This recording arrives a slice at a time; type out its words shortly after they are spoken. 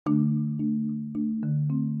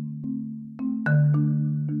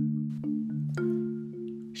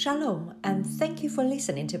Shalom, and thank you for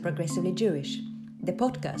listening to Progressively Jewish, the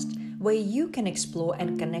podcast where you can explore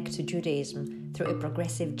and connect to Judaism through a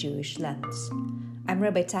progressive Jewish lens. I'm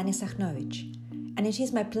Rabbi Tanya Sachnovich, and it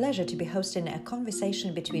is my pleasure to be hosting a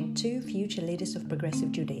conversation between two future leaders of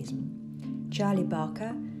progressive Judaism, Charlie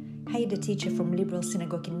Barker, Haida teacher from Liberal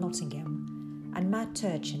Synagogue in Nottingham, and Matt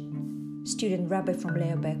Turchin, student rabbi from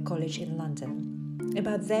Leo Baeck College in London,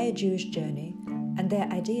 about their Jewish journey and their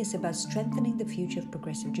ideas about strengthening the future of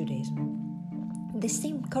progressive Judaism. This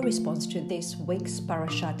theme corresponds to this week's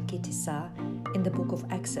Parashat Ki Tisa in the book of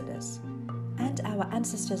Exodus, and our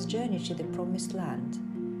ancestors' journey to the Promised Land,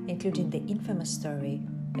 including the infamous story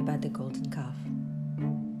about the golden calf.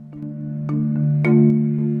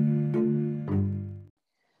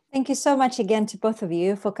 Thank you so much again to both of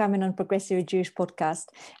you for coming on Progressive Jewish Podcast.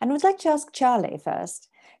 And we'd like to ask Charlie first.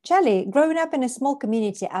 Charlie, growing up in a small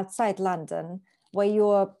community outside London, where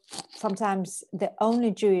you're sometimes the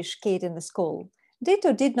only Jewish kid in the school, did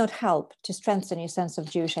or did not help to strengthen your sense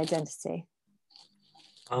of Jewish identity?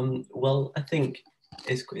 Well, I think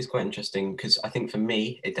it's quite interesting because I think for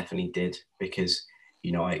me, it definitely did because,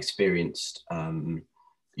 I experienced,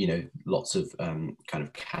 lots of kind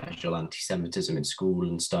of casual anti-Semitism in school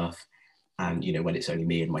and stuff. And, when it's only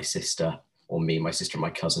me and my sister or me, my sister and my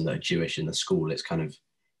cousin that are Jewish in the school, it's kind of,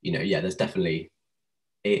 there's definitely,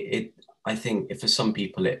 I think if for some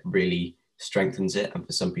people it really strengthens it, and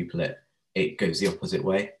for some people it goes the opposite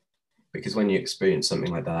way, because when you experience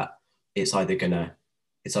something like that, it's either gonna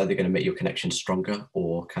make your connection stronger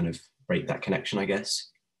or kind of break that connection, I guess.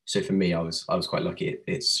 So for me, I was quite lucky.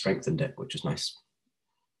 It strengthened it, which was nice.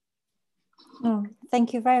 Oh,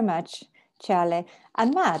 thank you very much, Charlie.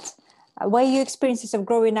 And Matt, were your experiences of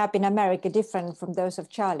growing up in America different from those of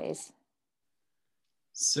Charlie's?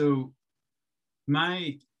 So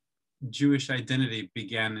my Jewish identity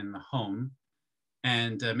began in the home,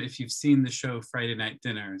 and if you've seen the show Friday Night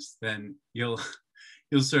Dinners, then you'll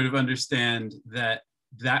sort of understand that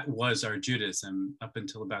was our Judaism up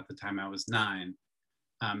until about the time I was 9.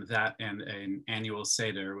 That and an annual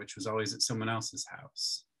Seder, which was always at someone else's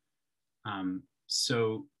house.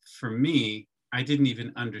 So for me, I didn't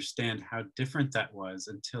even understand how different that was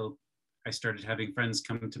until I started having friends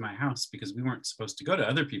come to my house, because we weren't supposed to go to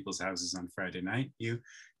other people's houses on Friday night. You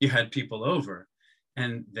had people over,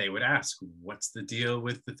 and they would ask, what's the deal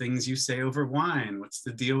with the things you say over wine? What's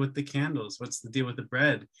the deal with the candles? What's the deal with the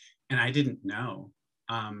bread? And I didn't know.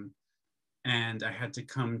 And I had to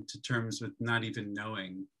come to terms with not even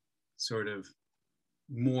knowing sort of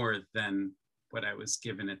more than what I was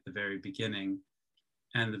given at the very beginning.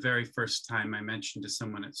 And the very first time I mentioned to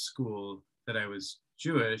someone at school that I was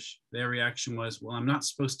Jewish, their reaction was, well, I'm not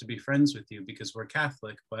supposed to be friends with you because we're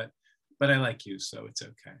Catholic, but I like you, so it's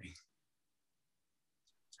okay.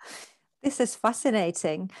 This is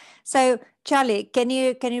fascinating. So, Charlie, can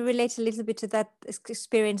you relate a little bit to that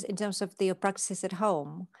experience in terms of your practices at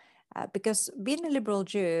home? Because being a liberal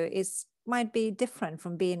Jew might be different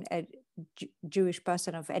from being a Jewish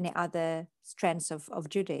person of any other strands of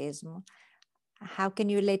Judaism. How can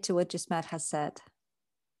you relate to what just Matt has said?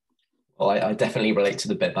 Well, I definitely relate to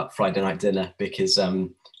the bit about Friday night dinner, because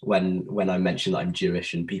when I mention that I'm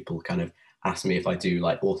Jewish and people kind of ask me if I do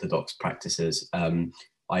like Orthodox practices,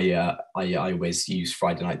 I always use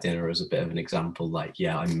Friday night dinner as a bit of an example. Like,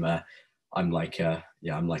 I'm like a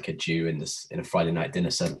Jew in a Friday night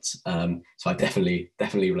dinner sense. So I definitely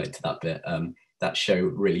relate to that bit. That show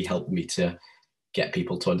really helped me to get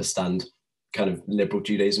people to understand kind of liberal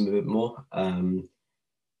Judaism a bit more.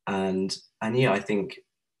 And yeah, I think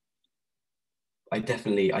I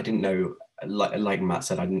didn't know, like Matt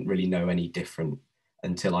said, I didn't really know any different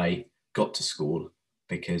until I got to school,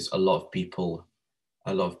 because a lot of people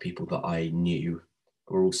that I knew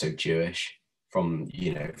were also Jewish from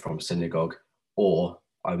synagogue, or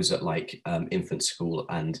I was at like infant school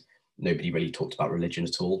and nobody really talked about religion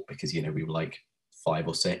at all, because we were like 5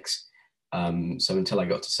 or 6. So until I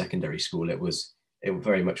got to secondary school, it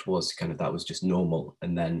very much was kind of, that was just normal.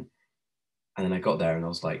 And then I got there and I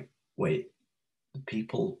was like, wait,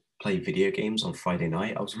 people play video games on Friday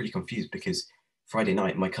night? I was really confused, because Friday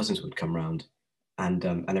night my cousins would come around and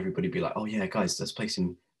everybody would be like, oh yeah, guys, let's play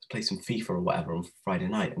some FIFA or whatever on Friday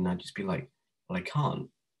night. And I'd just be like, well, I can't.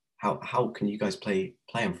 How can you guys play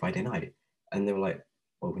on Friday night? And they were like,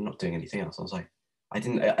 well, we're not doing anything else. I was like, I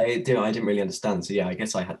didn't really understand. So yeah, I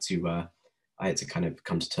guess I had to kind of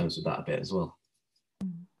come to terms with that a bit as well.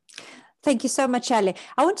 Thank you so much, Charlie.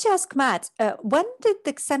 I want to ask Matt, when did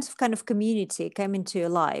the sense of kind of community come into your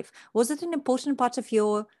life? Was it an important part of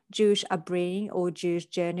your Jewish upbringing or Jewish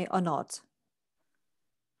journey or not?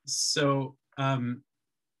 So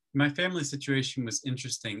my family situation was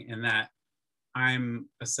interesting in that I'm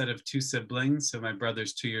a set of two siblings. So my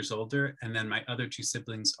brother's 2 years older, and then my other two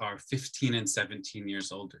siblings are 15 and 17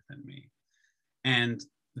 years older than me. And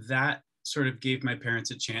that sort of gave my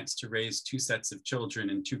parents a chance to raise two sets of children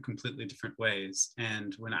in two completely different ways.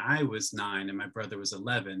 And when I was 9 and my brother was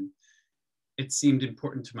 11, it seemed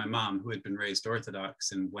important to my mom, who had been raised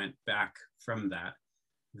Orthodox and went back from that,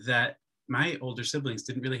 that my older siblings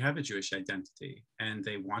didn't really have a Jewish identity and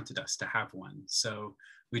they wanted us to have one. So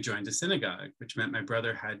we joined a synagogue, which meant my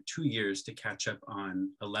brother had 2 years to catch up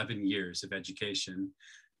on 11 years of education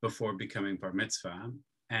before becoming bar mitzvah.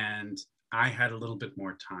 And I had a little bit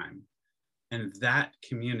more time. And that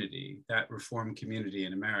community, that Reform community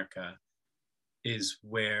in America, is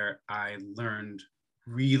where I learned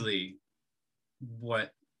really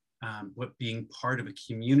what being part of a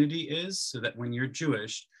community is, so that when you're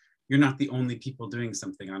Jewish, you're not the only people doing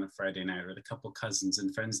something on a Friday night or the couple cousins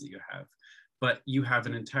and friends that you have, but you have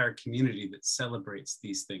an entire community that celebrates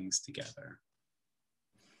these things together.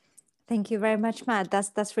 Thank you very much, Matt.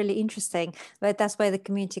 That's really interesting. But that's where the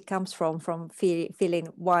community comes from feeling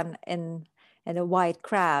one in a wide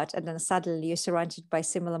crowd, and then suddenly you're surrounded by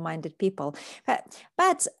similar-minded people.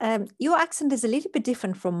 But your accent is a little bit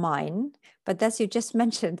different from mine. But as you just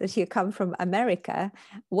mentioned that you come from America,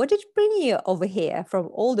 what did bring you over here from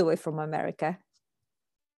all the way from America?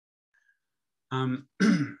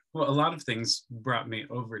 Well, a lot of things brought me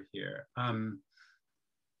over here.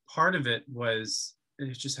 Part of it was,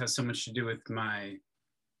 it just has so much to do with my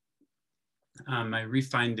my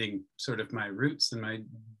refinding sort of my roots and my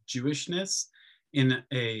Jewishness in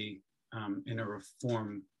a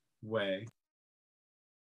Reform way.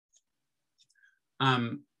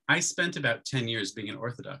 I spent about 10 years being an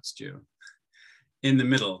Orthodox Jew in the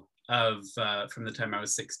middle of, from the time I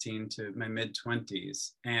was 16 to my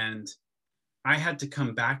mid-20s. And I had to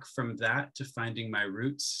come back from that to finding my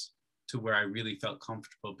roots to where I really felt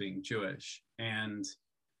comfortable being Jewish. And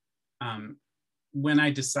when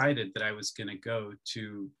I decided that I was going to go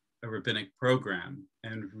to a rabbinic program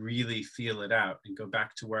and really feel it out and go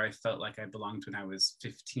back to where I felt like I belonged when I was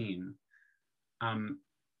 15,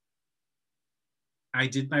 I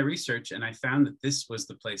did my research and I found that this was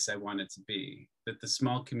the place I wanted to be, that the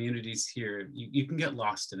small communities here, you can get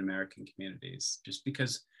lost in American communities just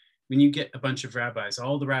because when you get a bunch of rabbis,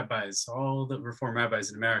 all the Reform rabbis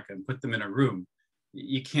in America, and put them in a room,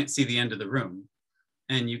 you can't see the end of the room.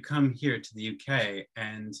 And you come here to the UK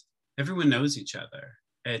and everyone knows each other.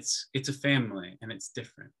 It's a family and it's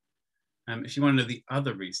different. If you want to know the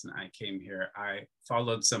other reason I came here, I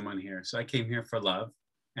followed someone here. So I came here for love,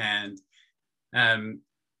 and I'm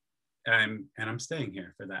staying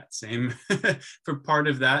here for that same, for part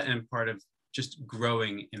of that and part of just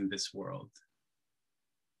growing in this world.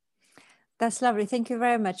 That's lovely. Thank you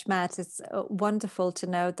very much, Matt. It's wonderful to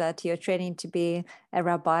know that you're training to be a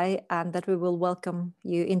rabbi and that we will welcome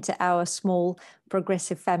you into our small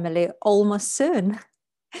progressive family almost soon.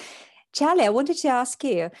 Charlie, I wanted to ask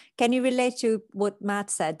you, can you relate to what Matt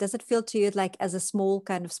said? Does it feel to you like as a small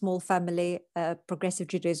family, progressive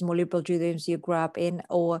Judaism or liberal Judaism you grew up in,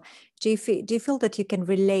 or do you feel that you can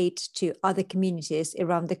relate to other communities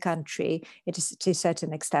around the country to a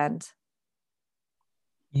certain extent?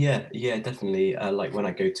 Yeah, definitely. Like when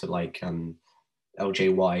I go to like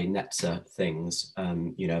LJY NETSA things,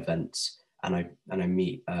 events, and I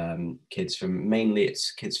meet kids from, mainly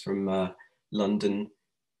it's kids from London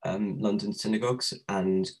synagogues,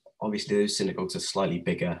 and obviously those synagogues are slightly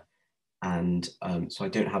bigger, and so I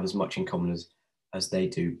don't have as much in common as they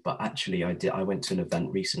do. But actually, I went to an event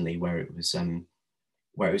recently where it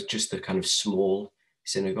was just a kind of small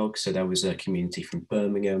synagogue. So there was a community from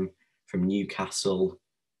Birmingham, from Newcastle,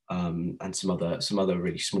 and some other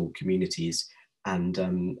really small communities. And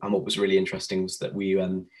what was really interesting was that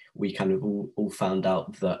we kind of all found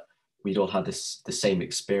out that we'd all had the same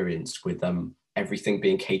experience with everything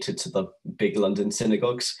being catered to the big London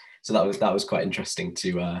synagogues. So that was quite interesting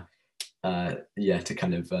to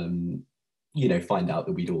kind of find out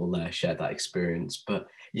that we'd all shared that experience. But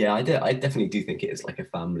yeah, I definitely do think it is like a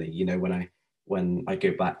family. When I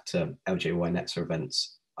go back to LJY NETSA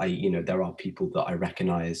events, there are people that I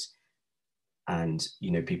recognize, and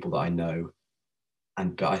people that I know,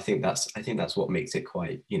 but I think that's what makes it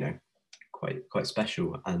quite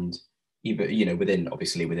special. And even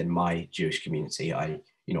within my Jewish community, I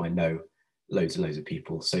know loads and loads of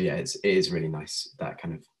people. So yeah, it is really nice, that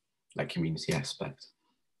kind of like community aspect.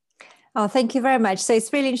 Oh, thank you very much. So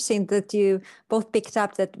it's really interesting that you both picked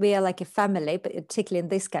up that we are like a family, but particularly in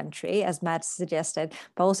this country, as Matt suggested.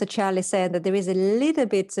 But also Charlie said that there is a little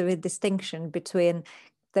bit of a distinction between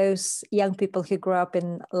those young people who grew up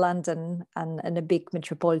in London and in a big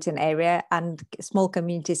metropolitan area and small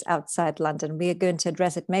communities outside London. We are going to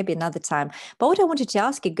address it maybe another time. But what I wanted to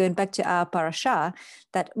ask you, going back to our parasha,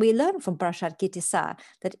 that we learn from Parashat Ki Tisa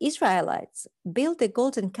that Israelites built the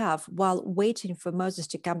golden calf while waiting for Moses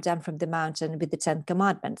to come down from the mountain with the 10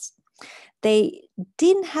 commandments. They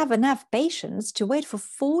didn't have enough patience to wait for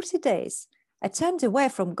 40 days. I turned away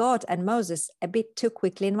from God and Moses a bit too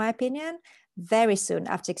quickly, in my opinion, very soon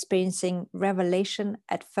after experiencing revelation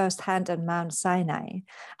at first hand on Mount Sinai.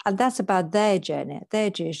 And that's about their journey, their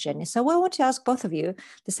Jewish journey. So I want to ask both of you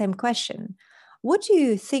the same question. What do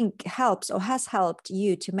you think helps or has helped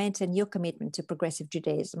you to maintain your commitment to progressive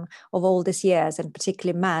Judaism of all these years, and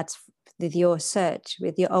particularly Matt, with your search,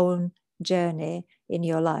 with your own journey in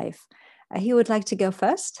your life? Who would like to go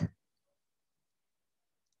first?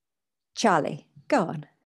 Charlie, go on.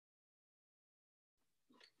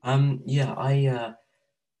 Yeah,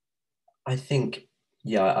 I think,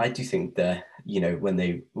 yeah, I do think that, when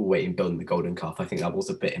they were waiting, building the golden calf, I think that was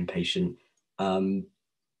a bit impatient.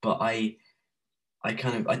 But I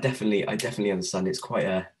definitely understand it's quite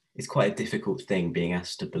a difficult thing being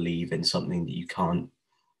asked to believe in something that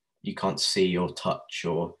you can't see or touch,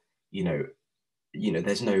 or,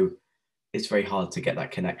 there's no, it's very hard to get that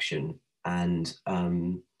connection. And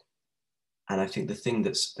I think the thing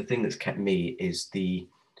that's kept me is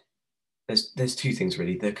there's two things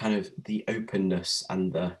really: the kind of the openness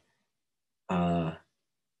and the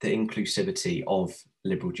inclusivity of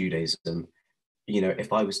liberal Judaism.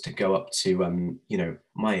 If I was to go up to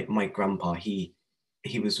my grandpa, he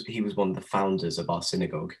was one of the founders of our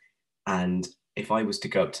synagogue, and if I was to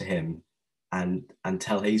go up to him and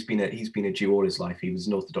tell he's been a Jew all his life, he was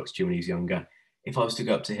an Orthodox Jew when he was younger. If I was to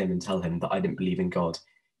go up to him and tell him that I didn't believe in God,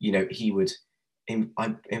 he would. In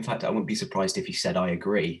fact, I wouldn't be surprised if he said I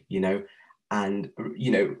agree. And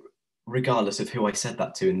regardless of who I said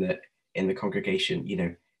that to in the congregation,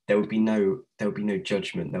 there would be no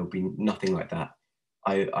judgment. There would be nothing like that.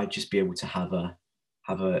 I'd just be able to have a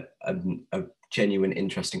genuine,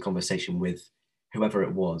 interesting conversation with whoever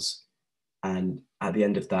it was, and at the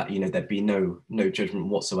end of that, there'd be no judgment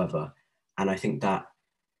whatsoever. And I think that,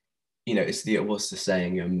 what's the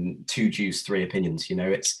saying? Two Jews, three opinions.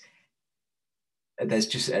 There's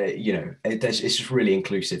just it's just really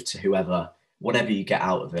inclusive to whatever you get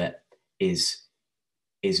out of it is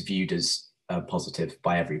viewed as positive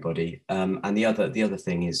by everybody. And the other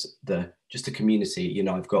thing is the community.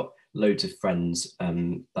 I've got loads of friends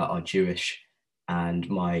that are Jewish, and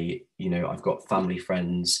I've got family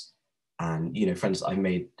friends and friends that I've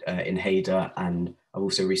made in Hader, and I've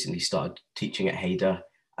also recently started teaching at Hader,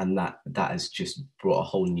 and that has just brought a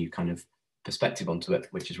whole new kind of perspective onto it,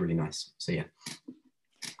 which is really nice. So yeah.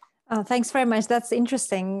 Oh, thanks very much. That's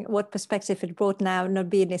interesting what perspective it brought now, not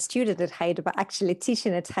being a student at Hader, but actually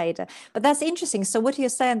teaching at Hader. But that's interesting. So what you're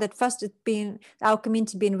saying, that first it's been our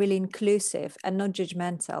community being really inclusive and not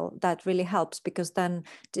judgmental, that really helps, because then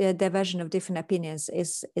the diversion of different opinions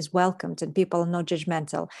is welcomed and people are not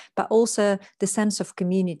judgmental. But also the sense of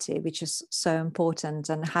community, which is so important,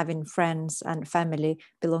 and having friends and family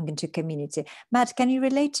belonging to community. Matt, can you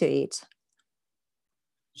relate to it?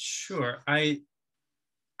 Sure.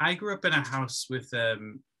 I grew up in a house with a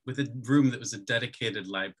room that was a dedicated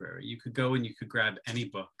library. You could go and you could grab any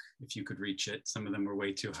book if you could reach it. Some of them were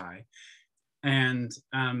way too high. And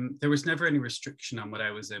there was never any restriction on what I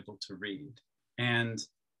was able to read. And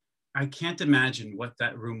I can't imagine what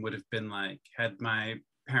that room would have been like had my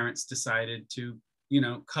parents decided to,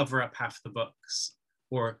 cover up half the books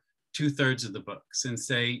or 2/3 of the books and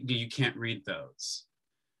say, you can't read those.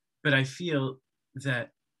 But I feel that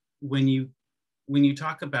when you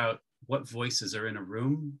talk about what voices are in a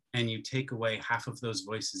room and you take away half of those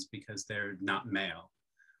voices because they're not male,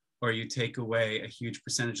 or you take away a huge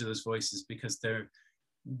percentage of those voices because they're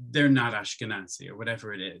not Ashkenazi or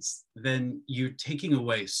whatever it is, then you're taking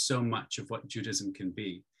away so much of what Judaism can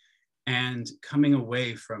be. And coming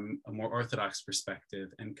away from a more Orthodox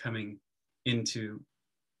perspective and coming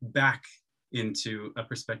back into a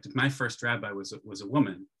perspective. My first rabbi was a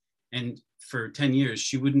woman. And for 10 years,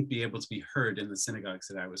 she wouldn't be able to be heard in the synagogues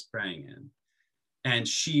that I was praying in. And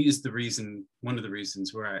she is one of the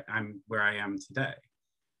reasons where I am today.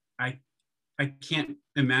 I can't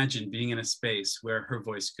imagine being in a space where her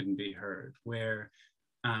voice couldn't be heard, where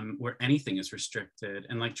anything is restricted.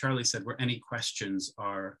 And like Charlie said, where any questions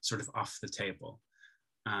are sort of off the table.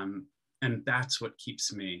 And that's what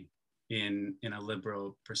keeps me in a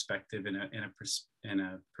liberal perspective, in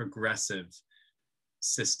a progressive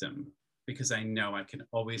system, because I know I can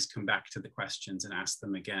always come back to the questions and ask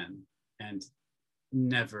them again, and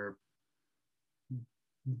never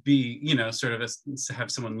be, you know, sort of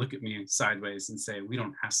have someone look at me sideways and say, we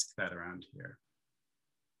don't ask that around here.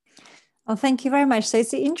 Well, thank you very much. So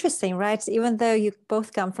it's interesting, right? Even though you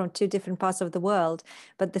both come from two different parts of the world,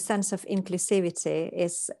 but the sense of inclusivity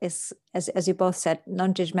is as you both said,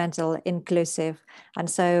 non-judgmental, inclusive, and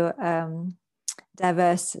so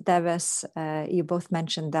diverse. You both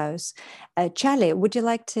mentioned those. Charlie, would you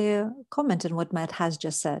like to comment on what Matt has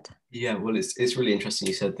just said? Yeah, well, it's really interesting.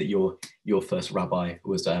 You said that your first rabbi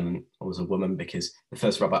was a woman, because the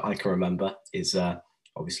first rabbi I can remember is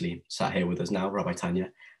obviously sat here with us now, Rabbi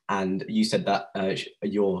Tanya. And you said that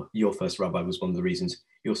your first rabbi was one of the reasons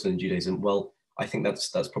you're still in Judaism. Well, I think that's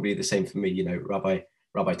probably the same for me. You know,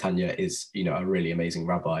 Rabbi Tanya is, you know, a really amazing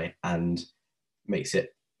rabbi, and makes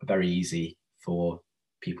it very easy for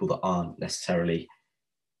people that aren't necessarily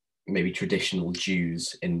maybe traditional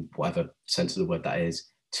Jews, in whatever sense of the word that is,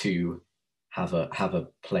 to have a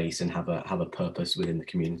place and have a purpose within the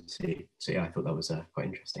community. So yeah, I thought that was quite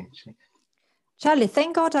interesting, actually. Charlie,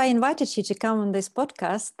 thank God I invited you to come on this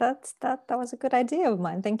podcast. That was a good idea of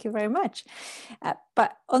mine. Thank you very much.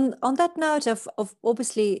 But on that note of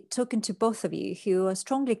obviously talking to both of you who are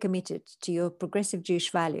strongly committed to your progressive Jewish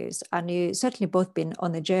values, and you certainly both been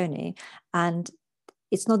on a journey, and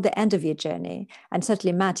it's not the end of your journey. And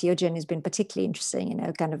certainly, Matt, your journey has been particularly interesting, you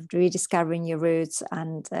know, kind of rediscovering your roots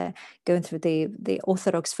and going through the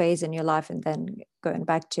Orthodox phase in your life, and then going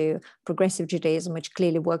back to progressive Judaism, which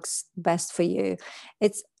clearly works best for you.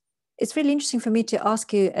 It's really interesting for me to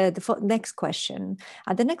ask you the next question.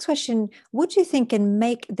 And the next question, what do you think can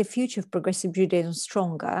make the future of progressive Judaism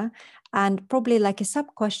stronger? And probably like a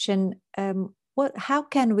sub-question, how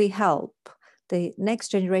can we help the next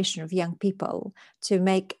generation of young people to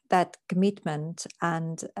make that commitment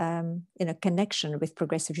and connection with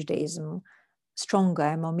progressive Judaism stronger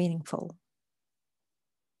and more meaningful?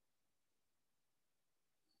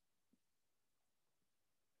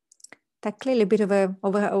 That clearly a bit of a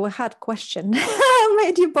hard question.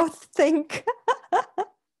 Made you both think.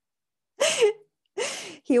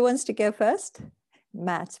 Who wants to go first?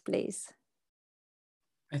 Matt, please.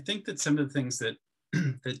 I think that some of the things that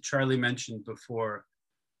that Charlie mentioned before,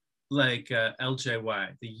 like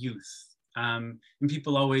LJY, the youth. And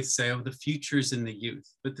people always say, oh, the future's in the youth.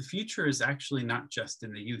 But the future is actually not just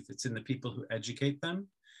in the youth. It's in the people who educate them.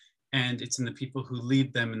 And it's in the people who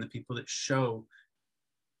lead them, and the people that show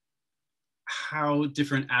how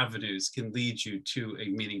different avenues can lead you to a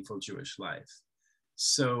meaningful Jewish life.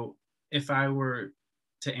 So if I were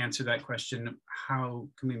to answer that question, how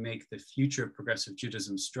can we make the future of progressive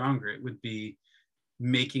Judaism stronger? It would be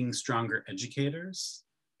making stronger educators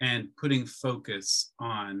and putting focus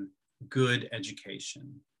on good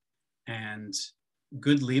education and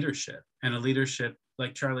good leadership, and a leadership,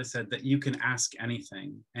 like Charlie said, that you can ask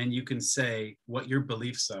anything and you can say what your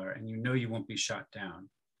beliefs are, and you know you won't be shot down.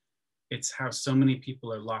 It's how so many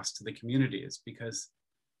people are lost to the community, is because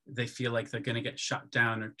they feel like they're going to get shut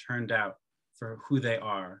down or turned out for who they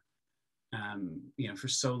are. For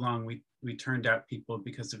so long we turned out people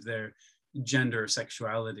because of their gender or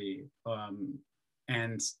sexuality,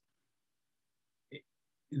 and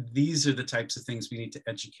these are the types of things we need to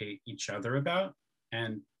educate each other about,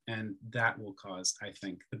 and that will cause, I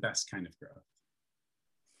think, the best kind of growth.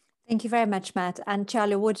 Thank you very much, Matt. And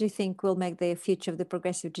Charlie, what do you think will make the future of the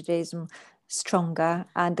progressive Judaism stronger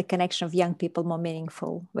and the connection of young people more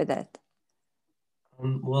meaningful with it?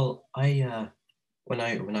 Well, when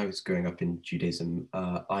I was growing up in Judaism,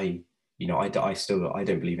 I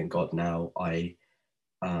don't believe in God now.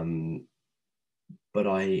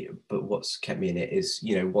 But what's kept me in it is,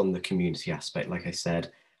 one, the community aspect, like I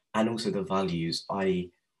said, and also the values.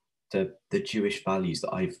 The Jewish values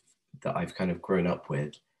that I've kind of grown up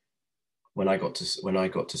with. When I got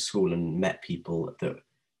to school and met people that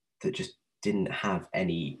just didn't have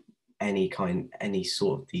any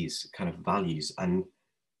sort of these kind of values, and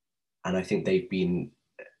I think they've been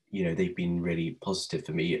really positive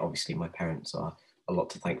for me. Obviously, my parents are a lot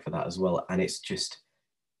to thank for that as well, and it's just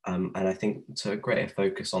and I think to a greater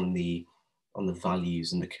focus on the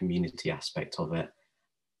values and the community aspect of it.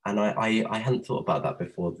 And I hadn't thought about that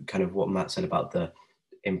before, kind of what Matt said about the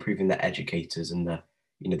improving the educators and the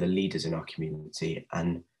leaders in our community.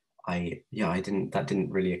 And that didn't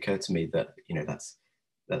really occur to me that,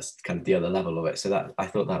 that's kind of the other level of it. So that I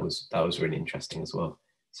thought that was really interesting as well.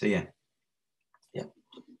 So yeah.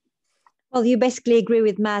 Well, you basically agree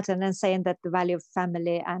with Matt and then saying that the value of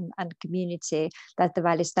family and community, that the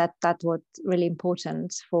values that were really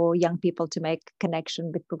important for young people to make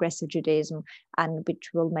connection with progressive Judaism, and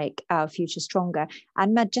which will make our future stronger.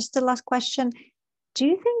 And Matt, just the last question. Do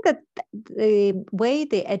you think that the way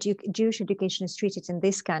the Jewish education is treated in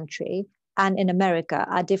this country and in America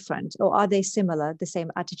are different, or are they similar, the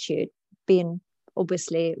same attitude, being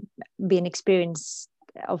experienced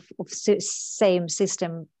of same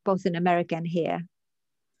system both in America and here?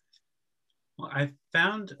 Well, I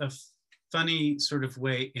found a funny sort of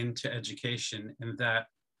way into education in that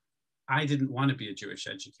I didn't want to be a Jewish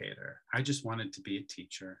educator. I just wanted to be a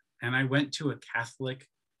teacher. And I went to a Catholic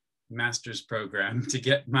master's program to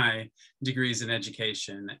get my degrees in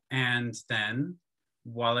education. And then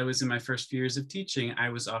while I was in my first few years of teaching, I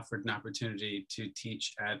was offered an opportunity to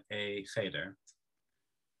teach at a cheder.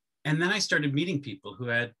 And then I started meeting people who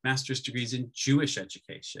had master's degrees in Jewish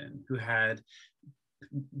education, who had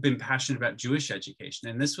been passionate about Jewish education.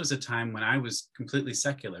 And this was a time when I was completely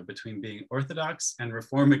secular, between being Orthodox and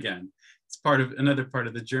Reform again. It's another part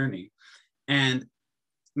of the journey. And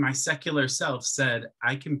my secular self said,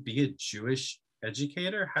 I can be a Jewish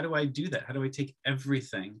educator. How do I do that? How do I take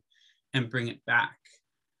everything and bring it back?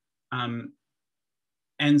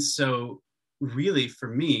 And so really for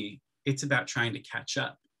me, it's about trying to catch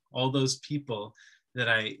up. All those people that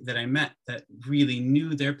I met that really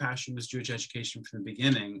knew their passion was Jewish education from the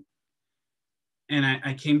beginning. And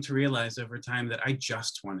I came to realize over time that I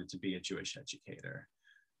just wanted to be a Jewish educator.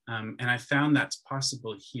 And I found that's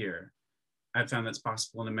possible here. I found that's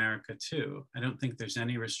possible in America too. I don't think there's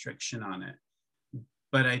any restriction on it.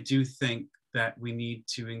 But I do think that we need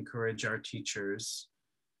to encourage our teachers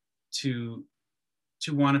to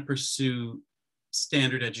want to pursue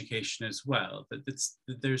standard education as well. That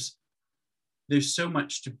there's so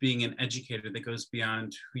much to being an educator that goes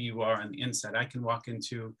beyond who you are on the inside. I can walk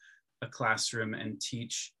into a classroom and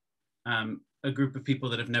teach a group of people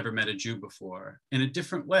that have never met a Jew before in a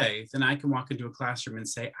different way than I can walk into a classroom and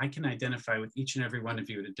say, I can identify with each and every one of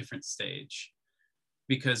you at a different stage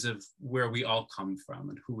because of where we all come from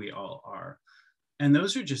and who we all are. And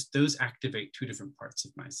those activate two different parts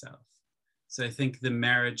of myself. So I think the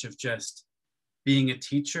marriage of just being a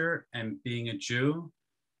teacher and being a Jew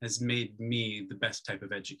has made me the best type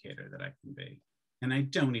of educator that I can be. And I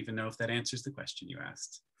don't even know if that answers the question you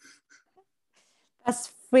asked.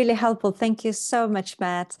 That's really helpful. Thank you so much,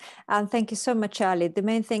 Matt. And thank you so much, Charlie. The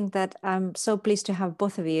main thing that I'm so pleased to have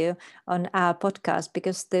both of you on our podcast,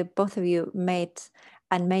 because the both of you made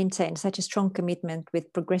and maintain such a strong commitment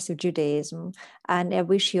with progressive Judaism. And I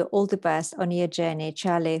wish you all the best on your journey,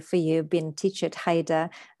 Charlie, for you being a teacher at Haida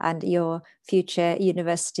and your future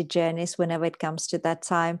university journeys whenever it comes to that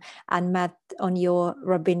time, and Matt on your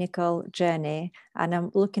rabbinical journey. And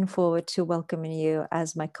I'm looking forward to welcoming you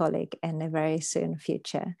as my colleague in a very soon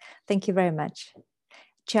future. Thank you very much.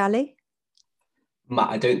 Charlie?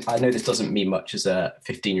 Matt, I know this doesn't mean much as a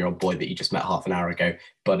 15-year-old boy that you just met half an hour ago,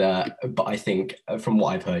 but I think from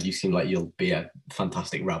what I've heard, you seem like you'll be a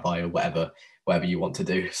fantastic rabbi or whatever you want to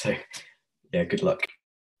do. So yeah, good luck.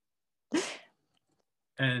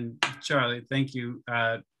 And Charlie, thank you.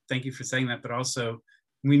 Thank you for saying that, but also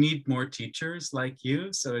we need more teachers like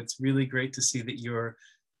you. So it's really great to see that you're,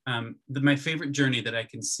 my favorite journey that I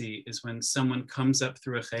can see is when someone comes up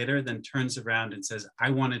through a cheder, then turns around and says, I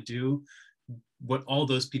want to do what all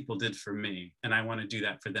those people did for me, and I want to do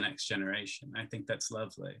that for the next generation. I think that's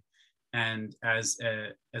lovely. And as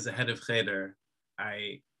a head of cheder,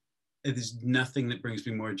 there's nothing that brings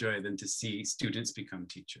me more joy than to see students become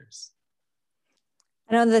teachers.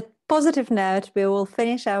 And on that positive note, we will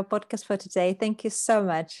finish our podcast for today. Thank you so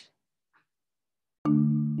much.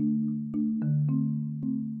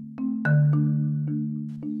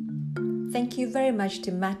 Thank you very much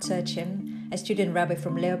to Matt Turchin, a student rabbi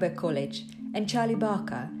from Leobe College, and Charlie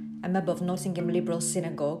Barker, a member of Nottingham Liberal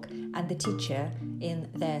Synagogue and the teacher in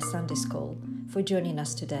their Sunday school, for joining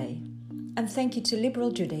us today. And thank you to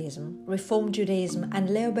Liberal Judaism, Reform Judaism and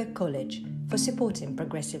Leobe College for supporting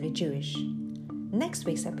Progressively Jewish. Next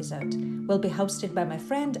week's episode will be hosted by my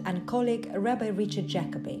friend and colleague Rabbi Richard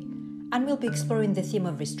Jacobi, and we'll be exploring the theme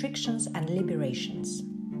of restrictions and liberations.